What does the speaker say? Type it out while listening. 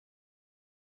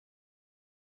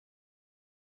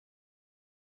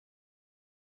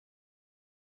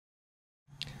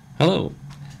Hello,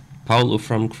 Paolo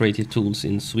from Creative Tools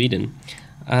in Sweden.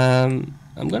 I'm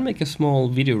going to make a small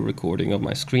video recording of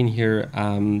my screen here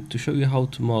to show you how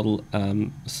to model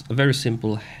a very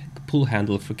simple pull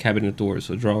handle for cabinet doors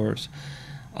or drawers.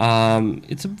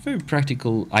 It's a very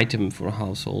practical item for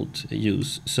household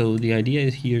use. So the idea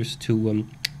here is to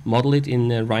model it in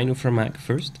Rhino for Mac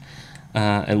first.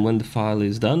 And when the file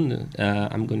is done,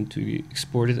 I'm going to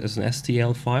export it as an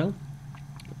STL file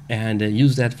and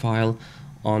use that file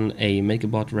on a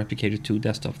MakerBot Replicator 2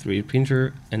 desktop 3D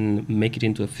printer and make it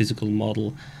into a physical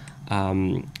model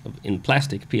in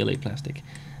plastic, PLA plastic.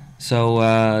 So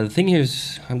the thing here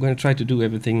is I'm going to try to do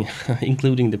everything,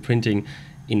 including the printing,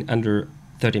 in under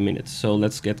 30 minutes. So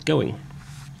let's get going.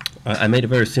 I made a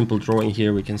very simple drawing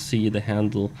here. We can see the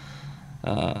handle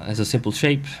as a simple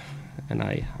shape, and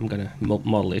I'm going to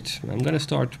model it. I'm going to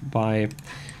start by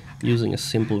using a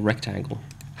simple rectangle.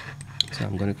 So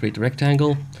I'm going to create a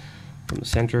rectangle from the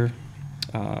center,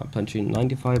 punch in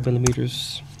 95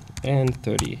 millimeters and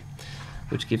 30,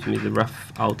 which gives me the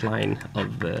rough outline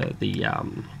of the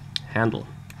handle.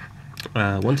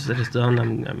 Once that is done,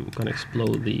 I'm going to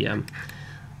explode the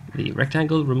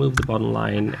rectangle, remove the bottom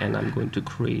line, and I'm going to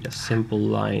create a simple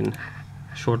line,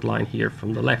 short line here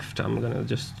from the left. I'm going to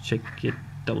just check it,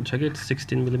 double check it,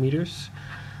 16 millimeters.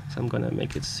 So I'm going to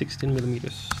make it 16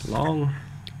 millimeters long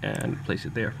and place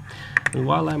it there. And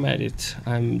while I'm at it,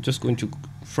 I'm just going to,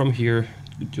 from here,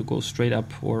 to go straight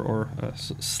up or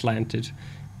slanted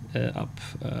up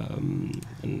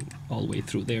and all the way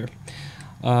through there.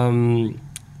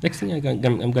 Next thing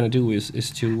I'm going to do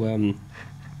is to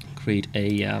create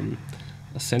a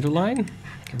center line.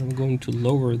 And I'm going to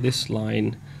lower this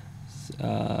line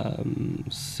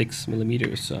 6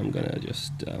 millimeters. So I'm going to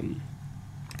just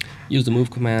use the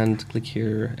move command, click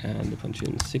here, and punch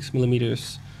in 6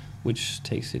 millimeters, which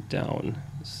takes it down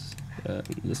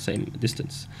the same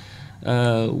distance.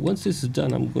 Once this is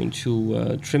done, I'm going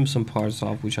to trim some parts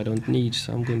off which I don't need.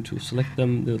 So I'm going to select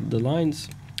them, the lines,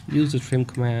 use the trim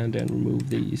command, and remove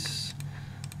these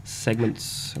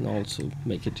segments, and also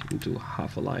make it into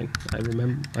half a line.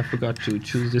 I forgot to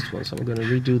choose this one, so I'm going to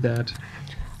redo that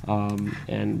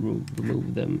and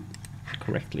remove them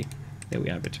correctly. There we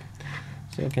have it.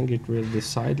 So I can get rid of the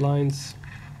sidelines,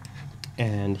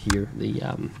 and here the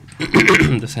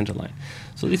the center line.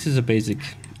 So this is a basic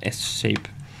S shape.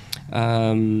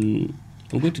 I'm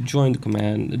going to join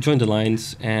the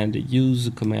lines, and use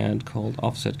a command called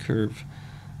offset curve,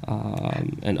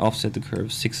 and offset the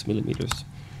curve 6 millimeters,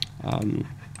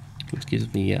 which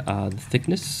gives me the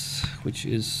thickness, which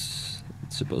is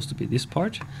supposed to be this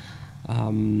part.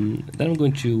 Then I'm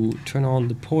going to turn on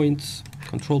the points,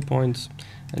 control points,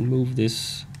 and move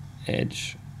this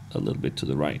edge a little bit to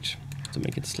the right to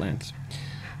make it slant.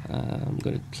 I'm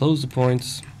going to close the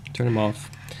points, turn them off,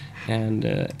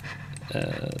 and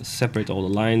separate all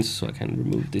the lines so I can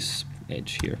remove this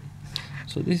edge here.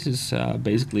 So this is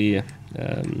basically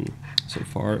so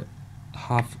far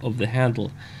half of the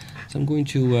handle. So I'm going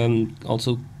to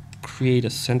also create a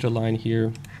center line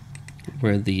here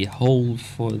where the hole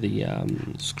for the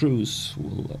screws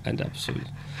will end up. So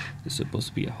there's supposed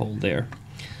to be a hole there.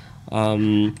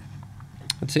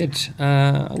 That's it.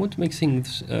 I want to make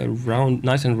things round,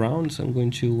 nice and round, so I'm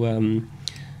going to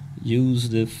use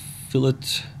the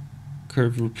fillet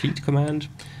curve repeat command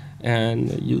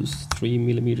and use 3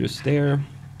 millimeters there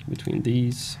between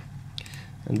these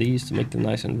and these to make them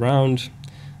nice and round.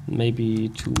 Maybe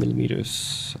 2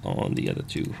 millimeters on the other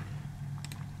two,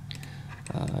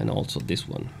 and also this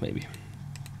one maybe.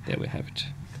 There we have it.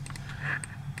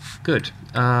 Good.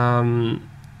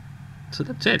 So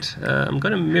that's it. I'm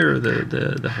going to mirror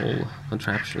the whole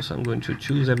contraption. So I'm going to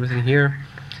choose everything here,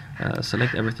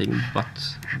 select everything but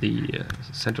the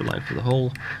center line for the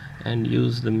hole, and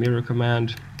use the mirror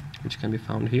command, which can be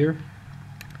found here,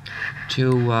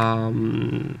 to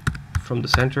from the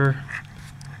center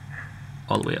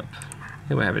all the way up.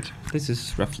 Here we have it. This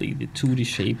is roughly the 2D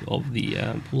shape of the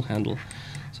pull handle.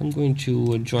 So I'm going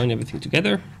to join everything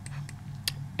together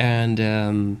and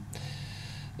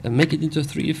make it into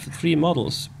three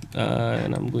models,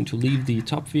 and I'm going to leave the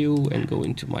top view and go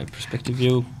into my perspective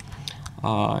view,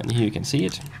 and here you can see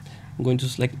it. I'm going to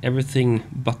select everything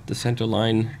but the center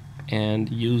line and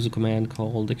use a command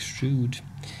called extrude.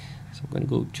 So I'm going to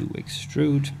go to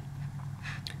extrude,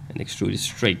 and extrude is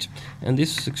straight, and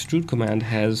this extrude command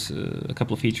has a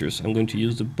couple of features. I'm going to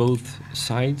use both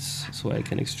sides so I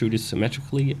can extrude it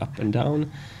symmetrically up and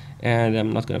down, and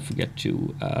I'm not going to forget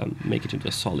to make it into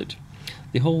a solid.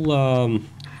 The whole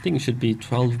thing should be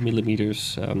 12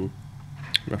 millimeters,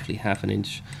 roughly half an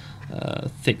inch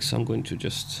thick, so I'm going to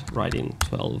just write in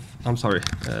 12. I'm sorry,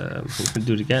 we'll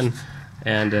do it again.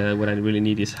 and what I really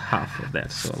need is half of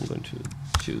that, so I'm going to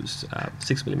choose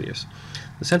 6 millimeters.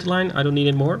 The center line I don't need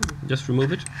anymore, just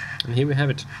remove it, and here we have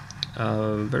it.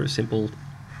 Very simple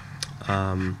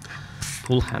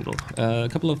pull handle. A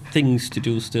couple of things to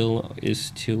do still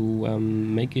is to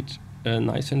make it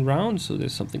nice and round, so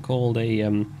there's something called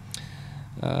a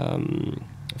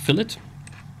fillet,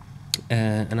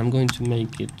 and I'm going to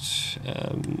make it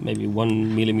maybe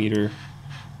 1 millimeter,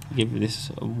 give this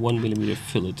a 1 millimeter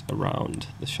fillet around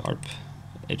the sharp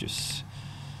edges.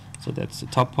 So that's the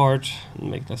top part,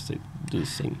 and let's do the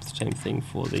same thing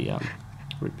for the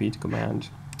repeat command,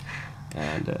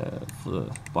 and for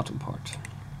the bottom part.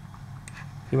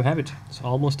 Here we have it. It's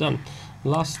almost done. The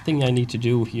last thing I need to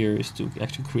do here is to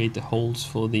actually create the holes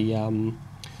for the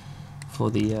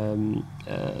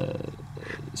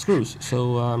screws.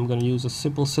 So I'm going to use a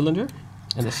simple cylinder,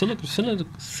 and the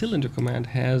cylinder command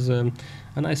has a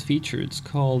nice feature. It's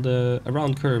called a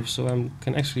round curve. So I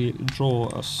can actually draw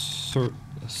a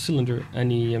cylinder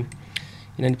in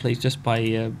any place just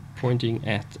by pointing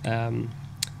at a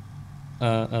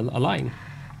line.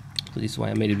 So this is why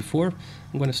I made it before.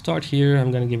 I'm going to start here.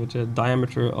 I'm going to give it a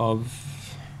diameter of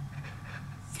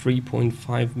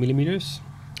 3.5 millimeters.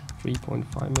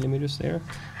 3.5 millimeters there,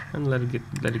 and let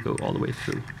it go all the way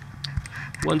through.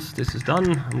 Once this is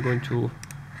done, I'm going to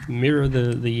mirror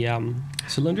the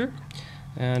cylinder,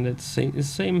 and it's the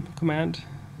same command.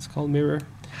 It's called mirror.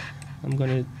 I'm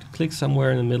going to click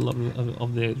somewhere in the middle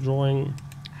of the drawing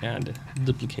and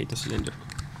duplicate the cylinder.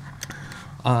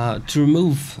 To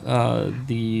remove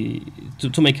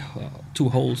to make two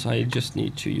holes, I just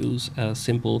need to use a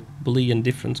simple Boolean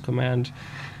difference command,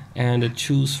 and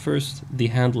choose first the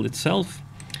handle itself,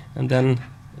 and then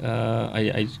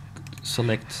I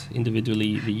select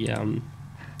individually the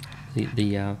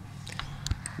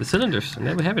cylinders, and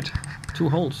there we have it, two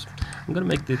holes. I'm going to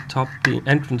make the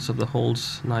entrance of the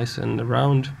holes nice and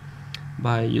round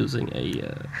by using a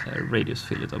radius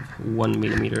fillet of 1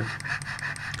 millimeter.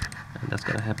 And that's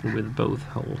going to happen with both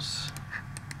holes.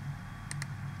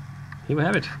 Here we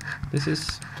have it. This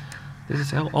is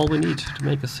all we need to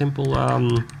make a simple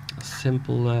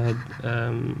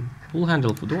pull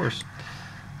handle for doors.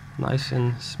 Nice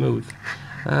and smooth.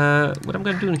 What I'm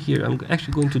going to do in here, I'm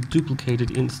actually going to duplicate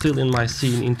it still in my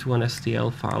scene into an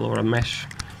STL file or a mesh.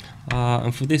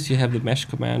 And for this you have the mesh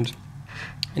command,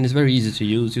 and it's very easy to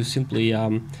use. You simply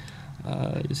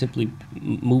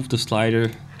move the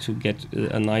slider to get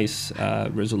a nice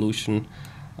resolution.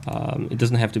 It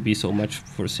doesn't have to be so much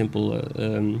for a simple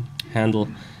handle,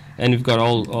 and we've got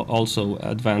also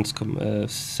advanced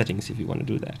settings if you want to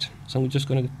do that. So I'm just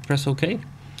going to press OK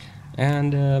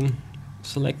and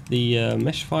select the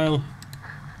mesh file,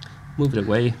 move it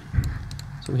away.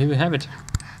 So here we have it.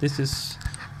 This is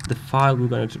the file we're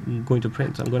going to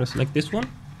print. I'm going to select this one,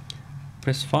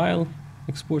 press File,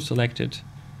 Export Selected,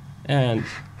 and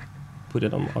put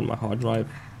it on my hard drive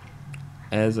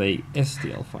as a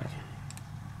STL file.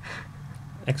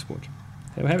 Export.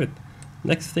 There we have it.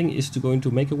 Next thing is to go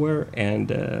into MakerBot and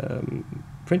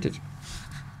print it.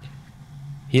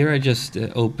 Here I just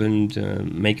opened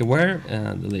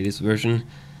MakerBot, the latest version,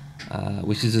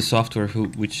 which is a software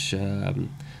which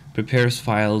prepares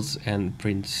files and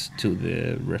prints to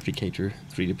the Replicator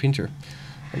 3D printer.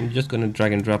 I'm just going to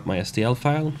drag and drop my STL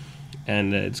file,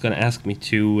 and it's going to ask me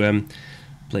to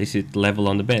place it level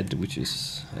on the bed, which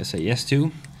is I say yes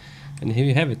to, and here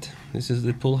you have it. This is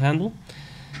the pull handle,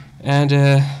 and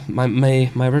my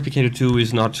Replicator 2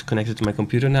 is not connected to my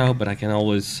computer now, but I can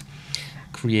always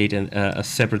create a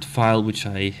separate file which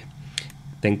I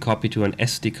then copy to an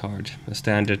SD card, a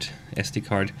standard SD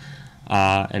card,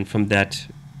 and from that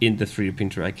in the 3D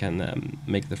printer I can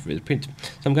make the 3D print.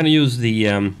 So I'm going to use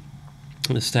the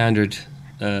standard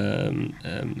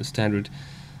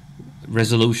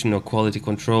resolution or quality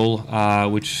control,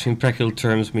 which in practical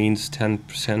terms means 10%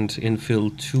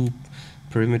 infill, 2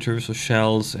 perimeters or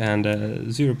shells, and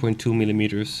 0.2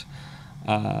 millimeters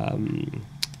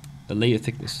layer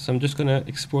thickness. So I'm just going to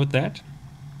export that,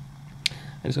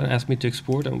 and it's going to ask me to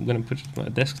export. I'm going to put it on my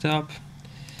desktop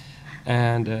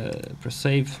and press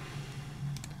save,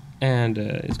 and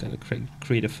it's going to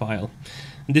create a file.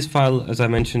 And this file, as I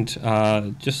mentioned,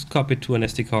 just copy it to an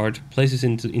SD card, place it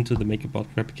into the MakerBot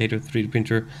Replicator 3D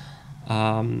printer,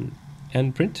 and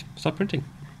start printing.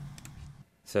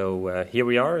 So here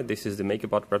we are. This is the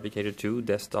MakerBot Replicator 2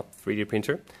 desktop 3D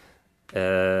printer.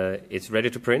 It's ready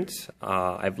to print.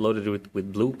 I've loaded it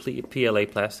with blue PLA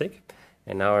plastic,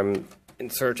 and now I'm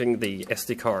inserting the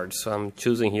SD card. So I'm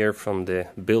choosing here from the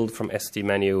Build from SD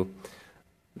menu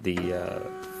the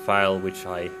file which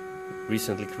I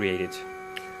recently created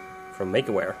from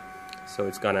MakerBot. So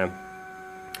it's gonna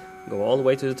go all the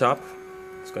way to the top.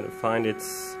 It's going to find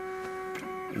its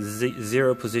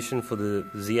zero position for the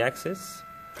z-axis,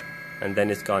 and then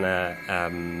it's gonna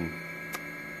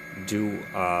do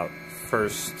a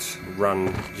first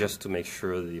run just to make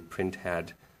sure the print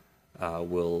head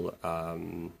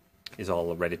is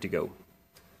all ready to go.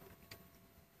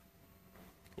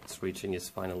 It's reaching its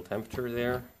final temperature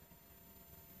there,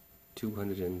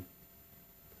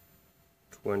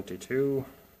 222,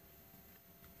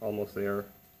 almost there.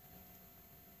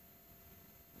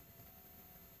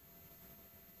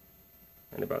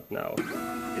 And about now,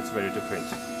 it's ready to print.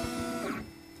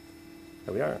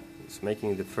 There we are. It's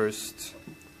making the first,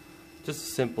 just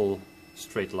a simple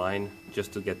straight line,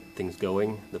 just to get things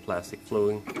going, the plastic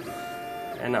flowing.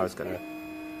 And now it's gonna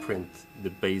print the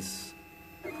base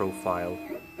profile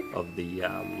of the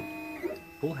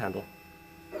pull handle.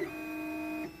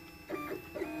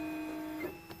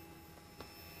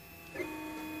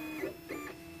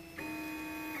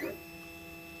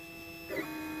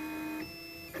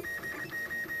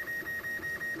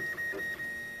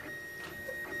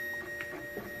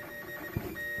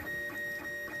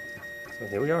 So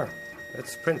here we are.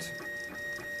 Let's print.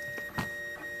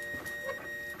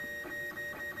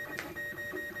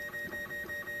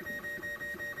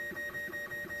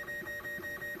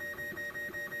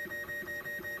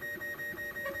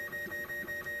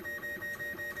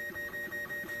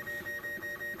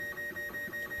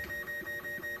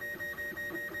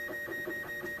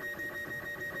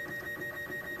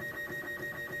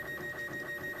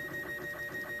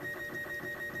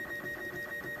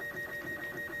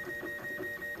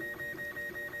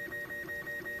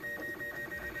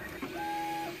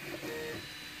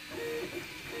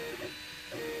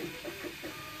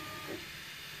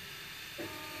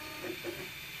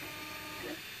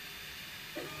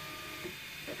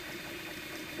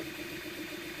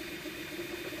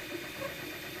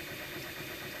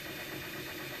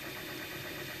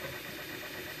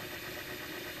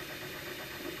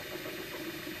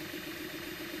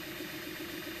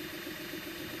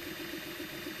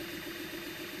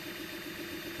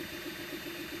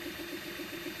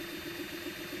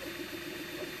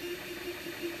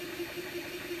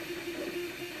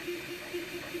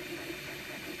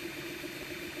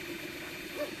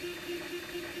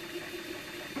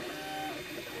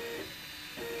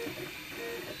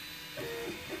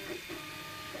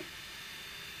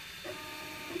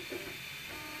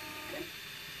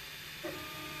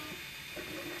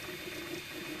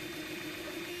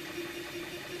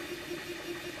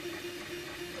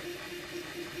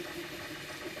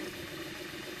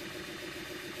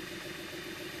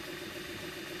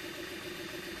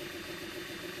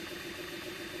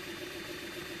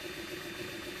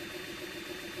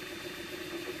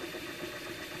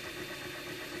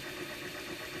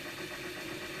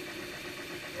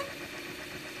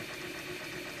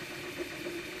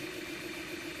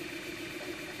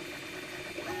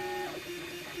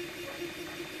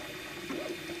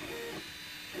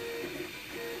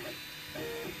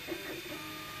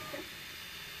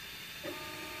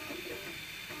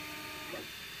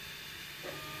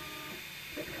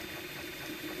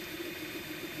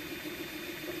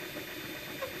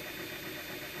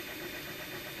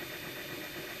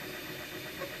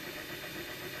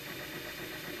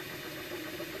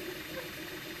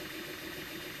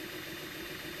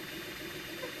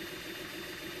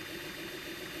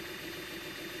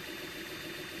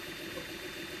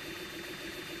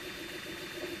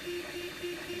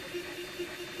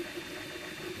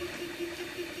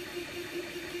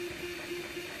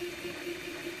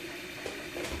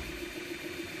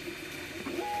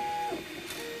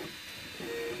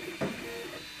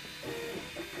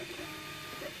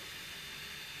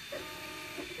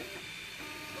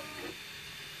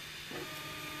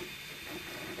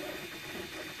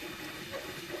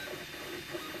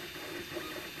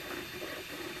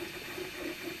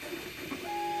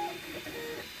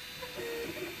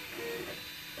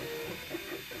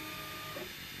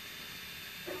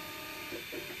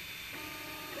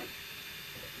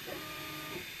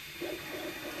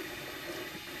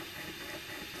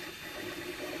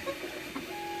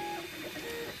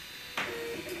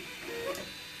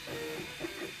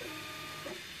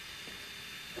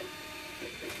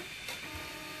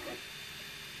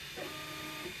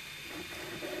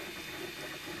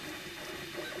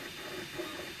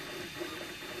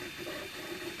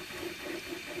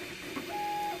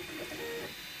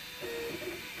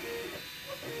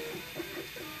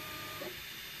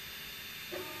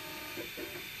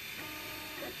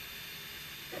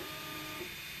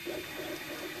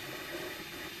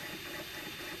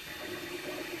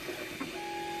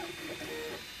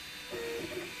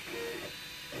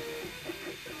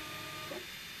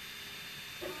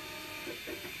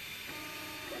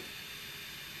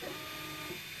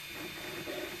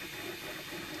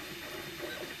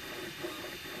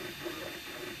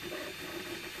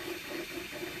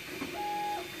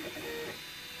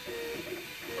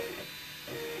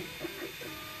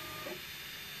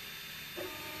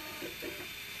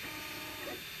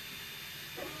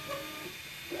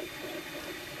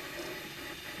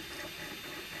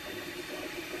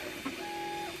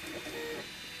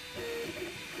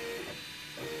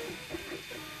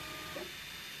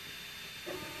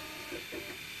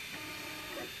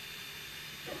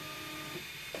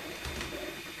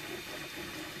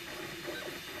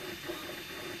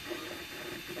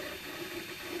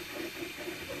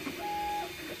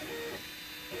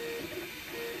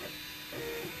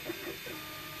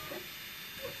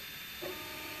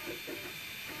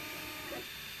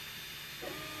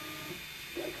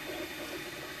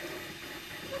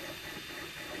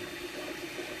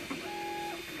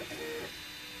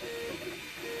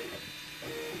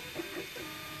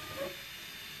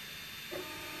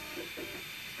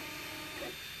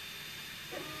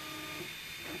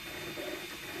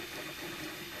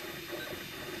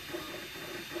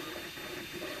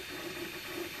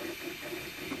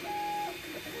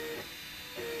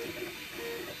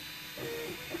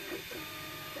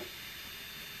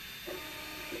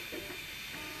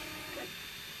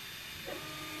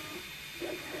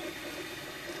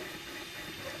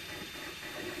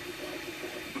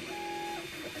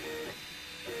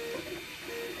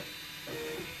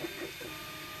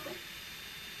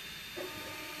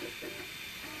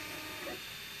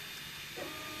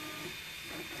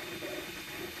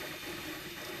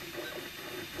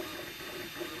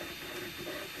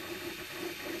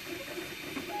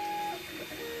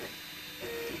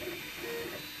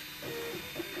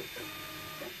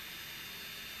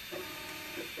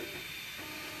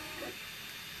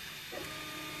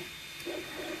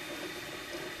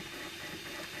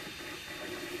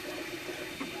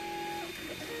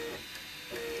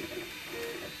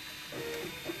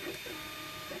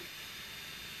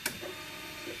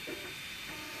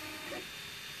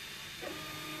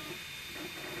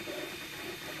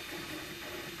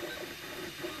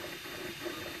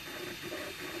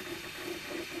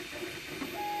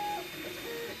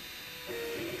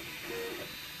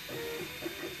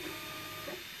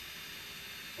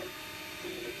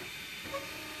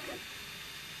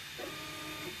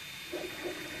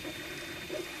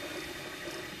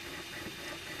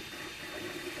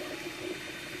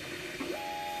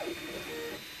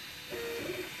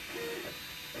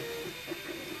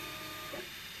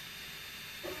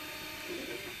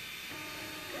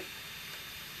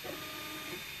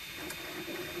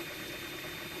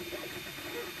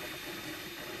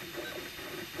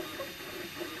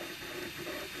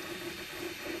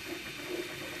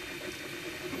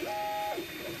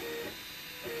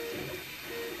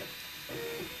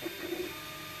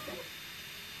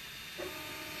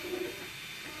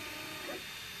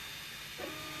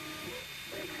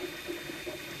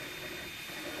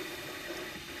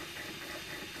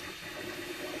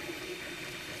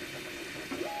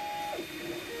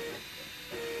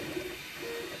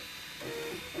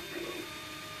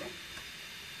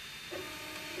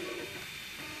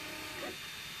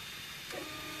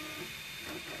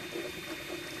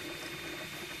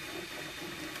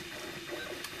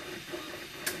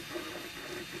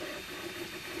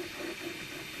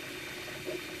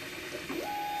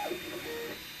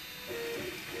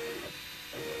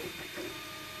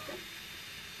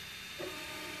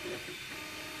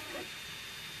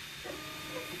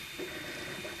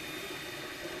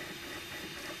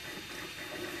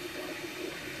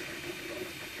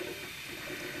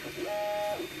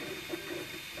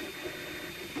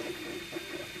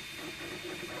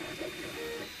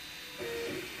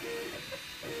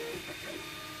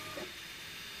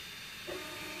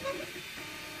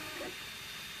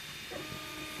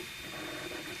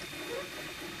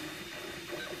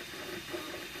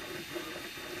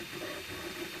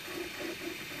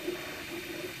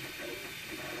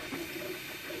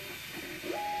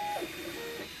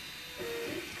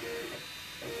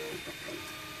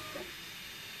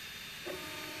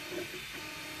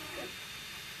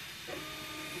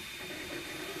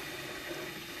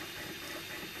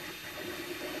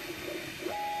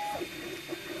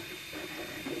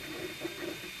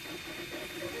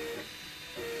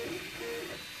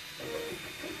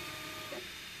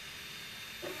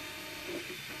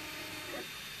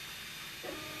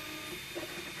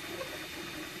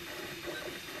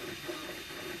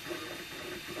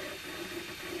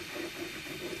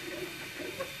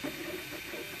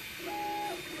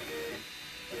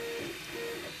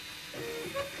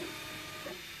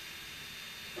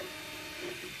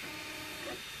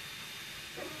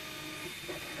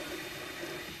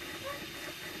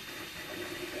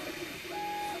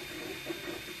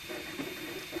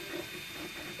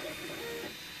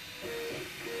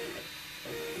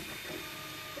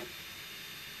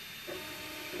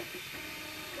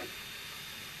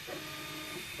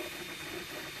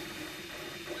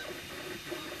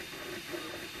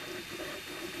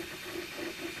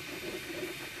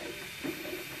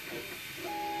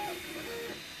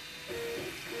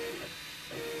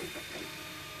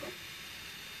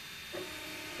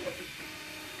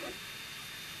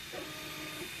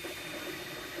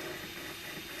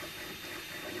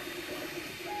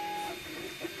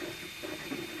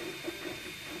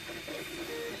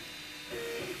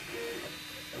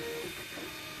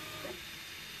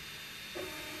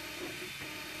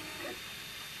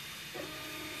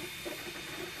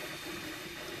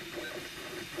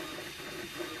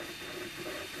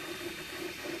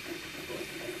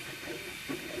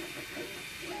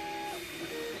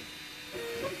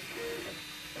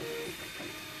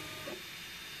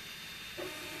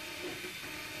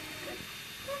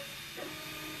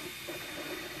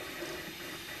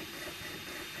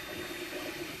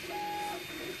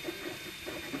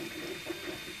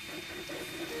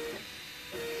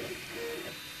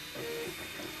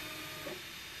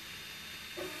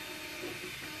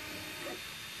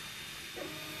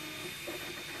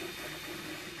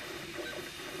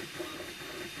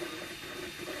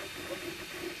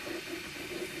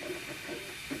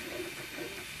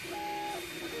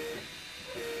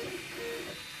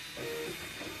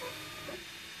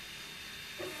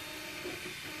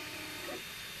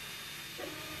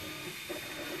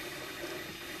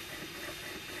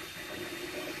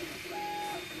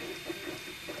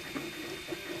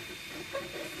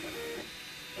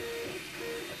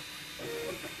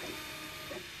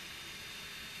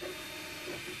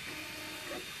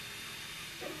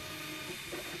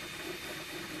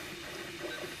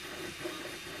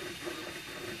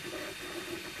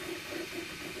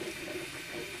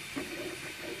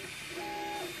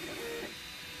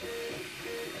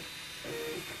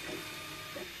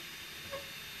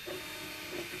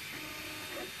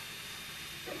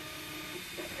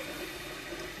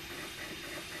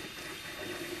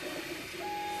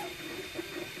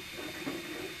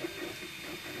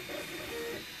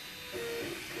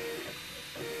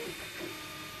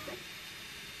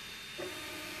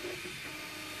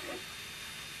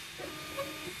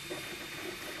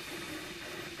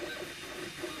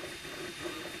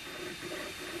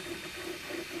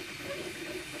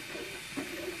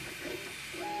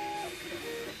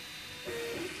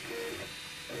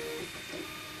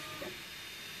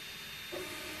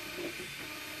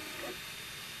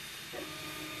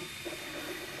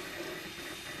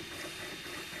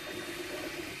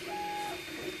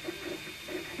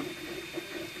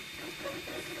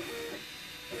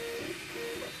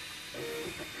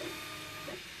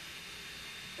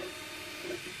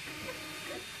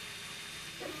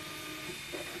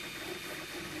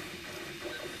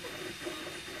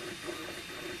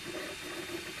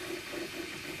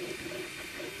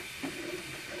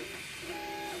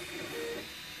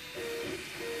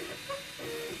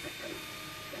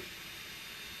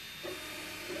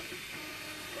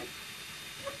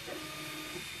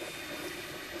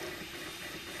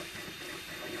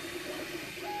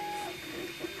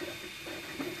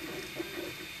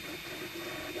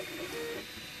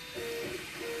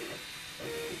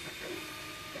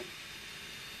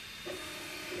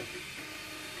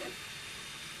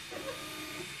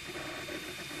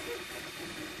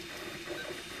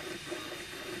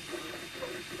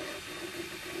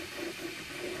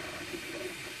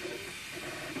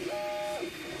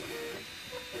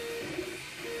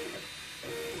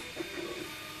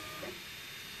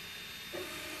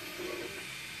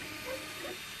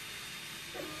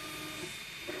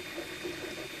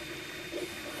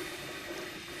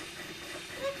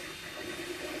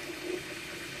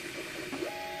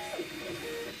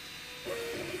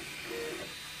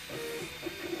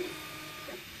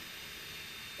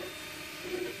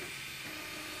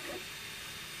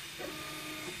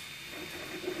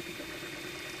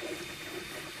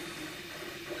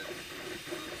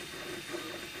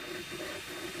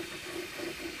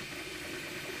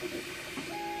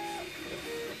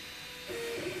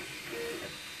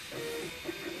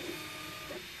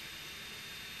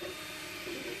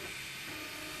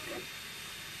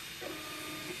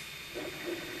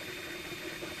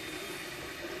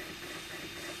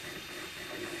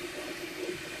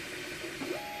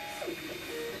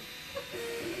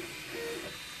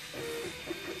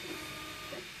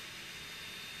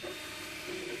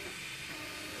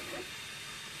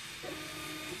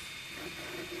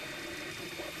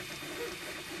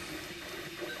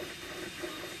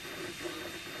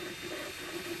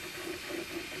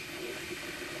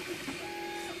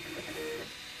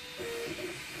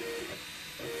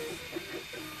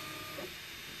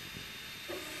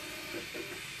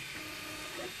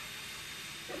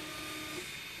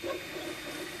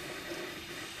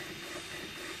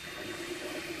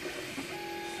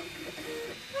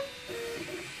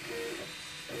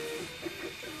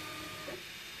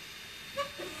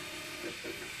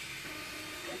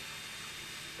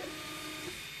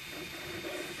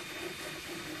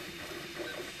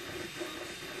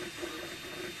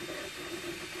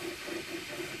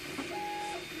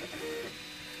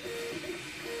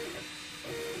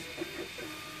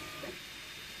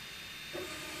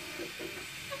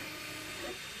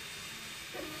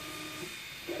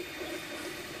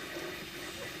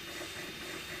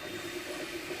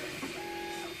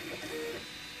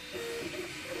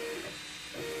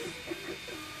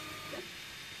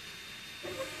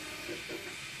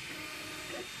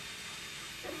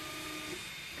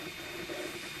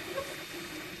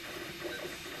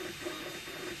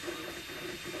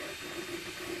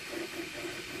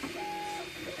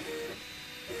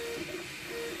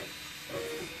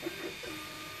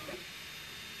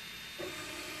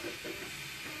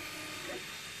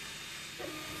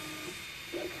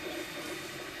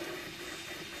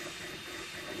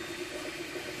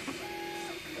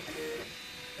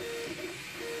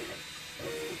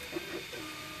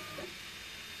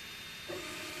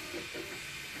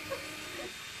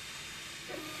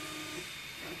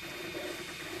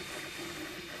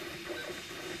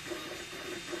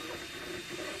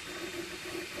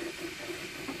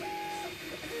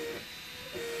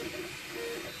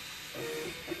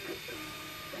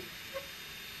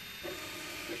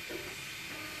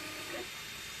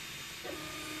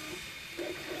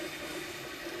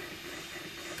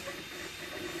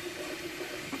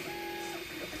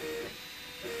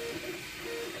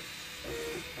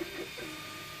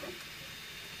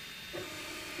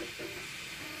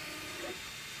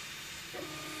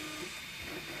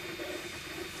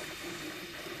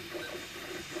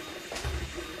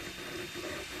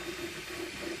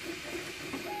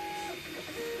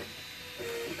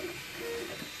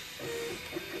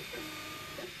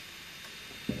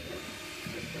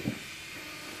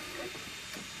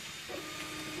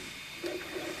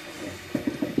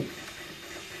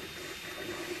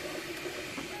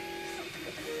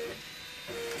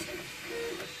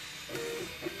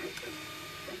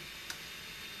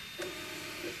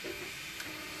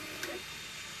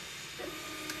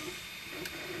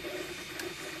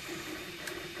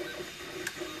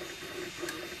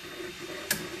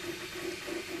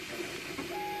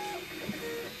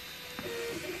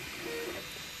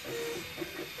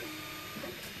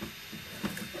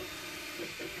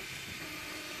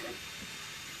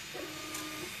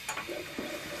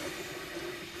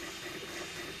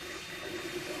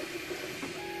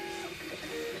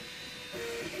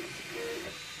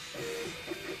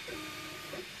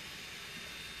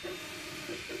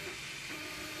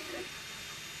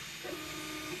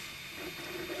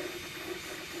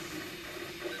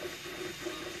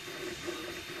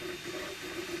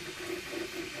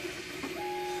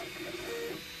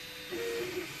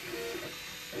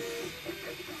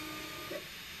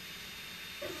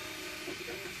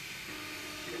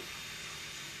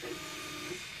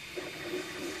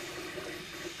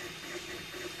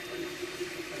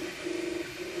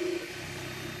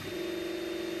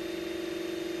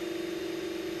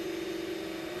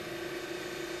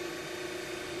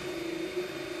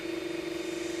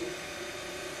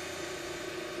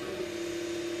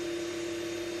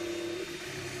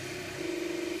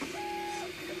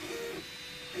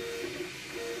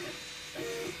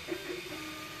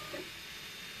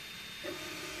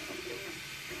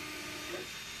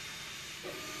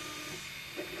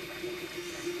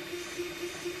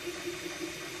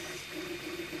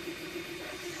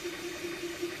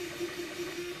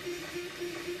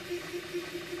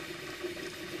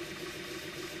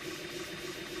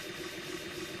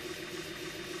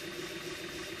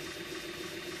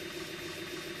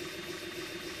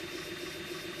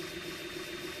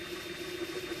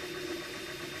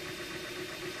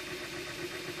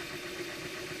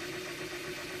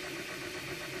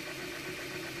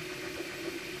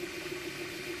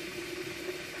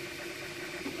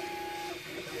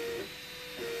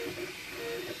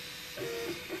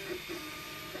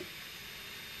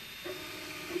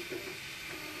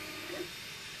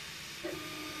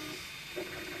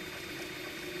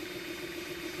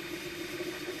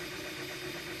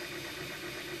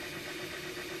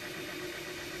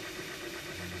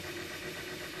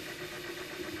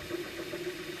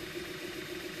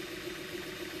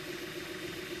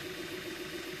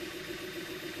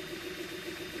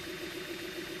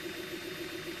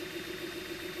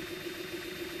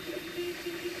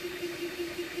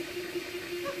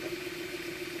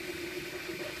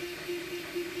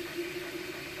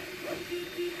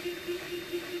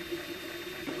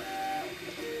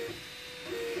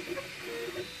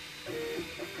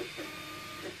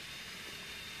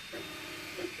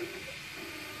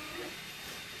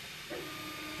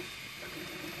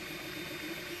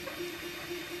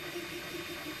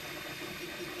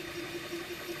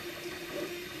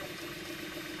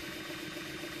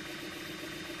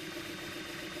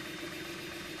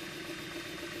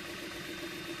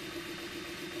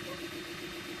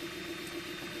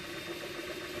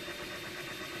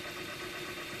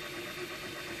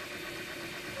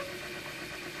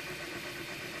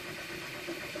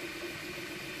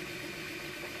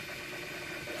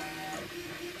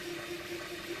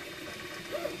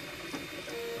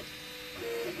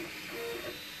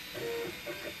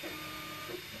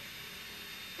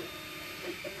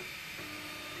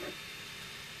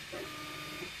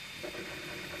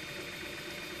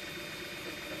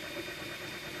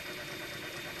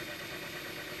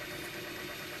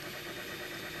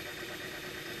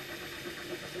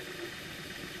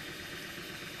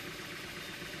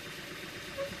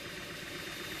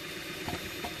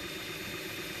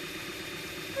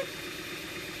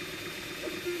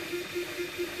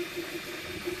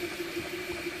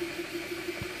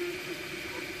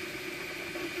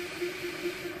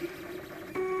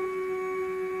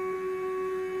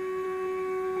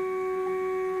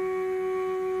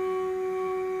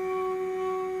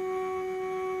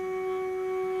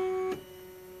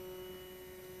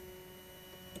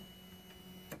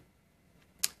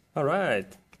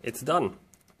 Alright, it's done.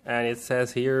 And it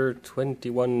says here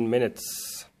 21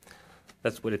 minutes.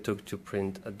 That's what it took to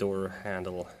print a door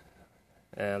handle.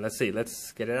 Let's see,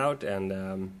 let's get it out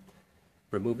and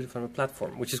remove it from the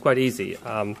platform, which is quite easy.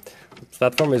 The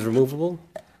platform is removable.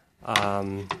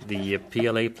 The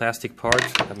PLA plastic part,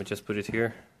 let me just put it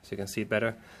here so you can see it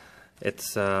better. It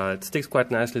sticks quite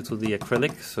nicely to the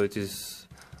acrylic, so it is.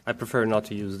 I prefer not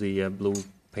to use the blue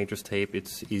painter's tape.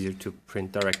 It's easier to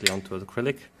print directly onto the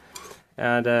acrylic.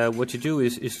 And what you do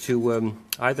is to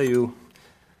either you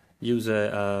use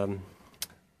some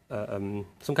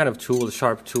kind of tool, a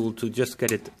sharp tool, to just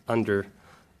get it under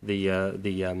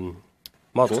the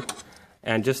model,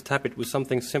 and just tap it with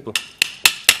something simple,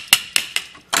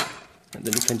 and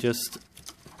then you can just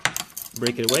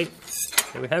break it away.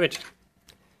 There we have it,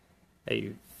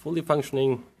 a fully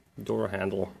functioning door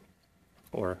handle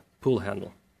or pull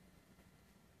handle.